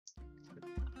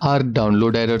Are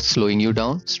download errors slowing you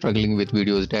down? Struggling with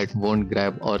videos that won't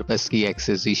grab or pesky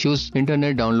access issues?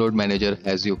 Internet Download Manager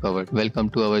has you covered. Welcome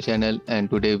to our channel, and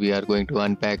today we are going to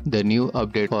unpack the new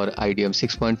update for IDM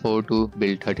 6.42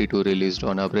 build 32 released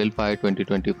on April 5,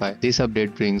 2025. This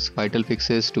update brings vital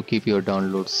fixes to keep your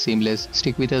downloads seamless.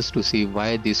 Stick with us to see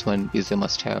why this one is a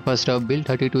must-have. First up, build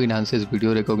 32 enhances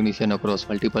video recognition across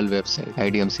multiple websites.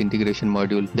 IDM's integration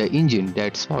module, the engine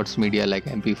that spots media like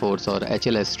MP4s or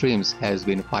HLS streams, has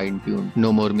been fine-tuned.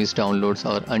 No more missed downloads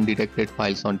or undetected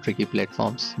files on tricky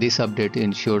platforms. This update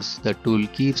ensures the tool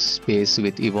keeps pace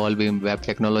with evolving web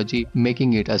technology,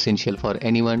 making it essential for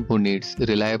anyone who needs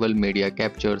reliable media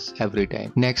captures every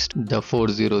time. Next, the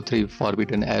 403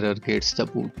 forbidden error gets the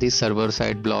boot. This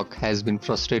server-side block has been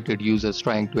frustrated users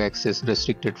trying to access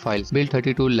restricted files. Build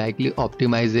 32 likely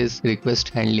optimizes request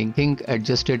handling, think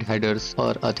adjusted headers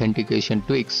or authentication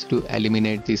tweaks to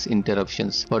eliminate these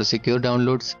interruptions. For secure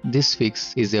downloads, this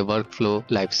fix is a workflow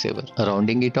lifesaver.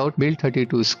 Rounding it out, build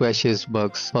 32 squashes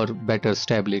bugs for better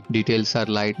stability. Details are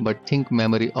light, but think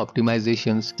memory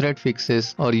optimizations, thread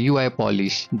fixes, or UI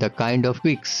polish, the kind of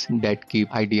tweaks that keep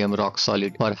IDM rock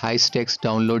solid. For high-stakes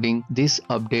downloading, this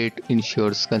update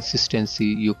ensures consistency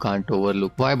you can't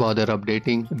overlook. Why bother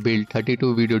updating? Build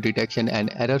 32 video detection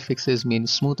and error fixes mean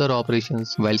smoother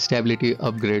operations, while stability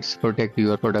upgrades protect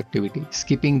your productivity.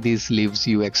 Skipping these leaves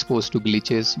you exposed to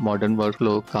glitches modern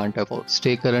workflow can't afford.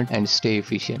 Stay current and stay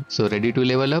efficient. So ready to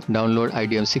level up? Download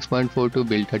IDM 6.42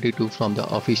 build 32 from the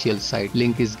official site.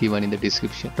 Link is given in the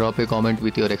description. Drop a comment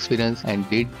with your experience, and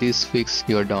did this fix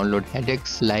your download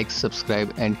headaches? Like,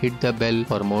 subscribe and hit the bell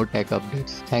for more tech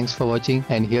updates. Thanks for watching,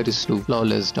 and here is to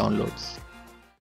flawless downloads.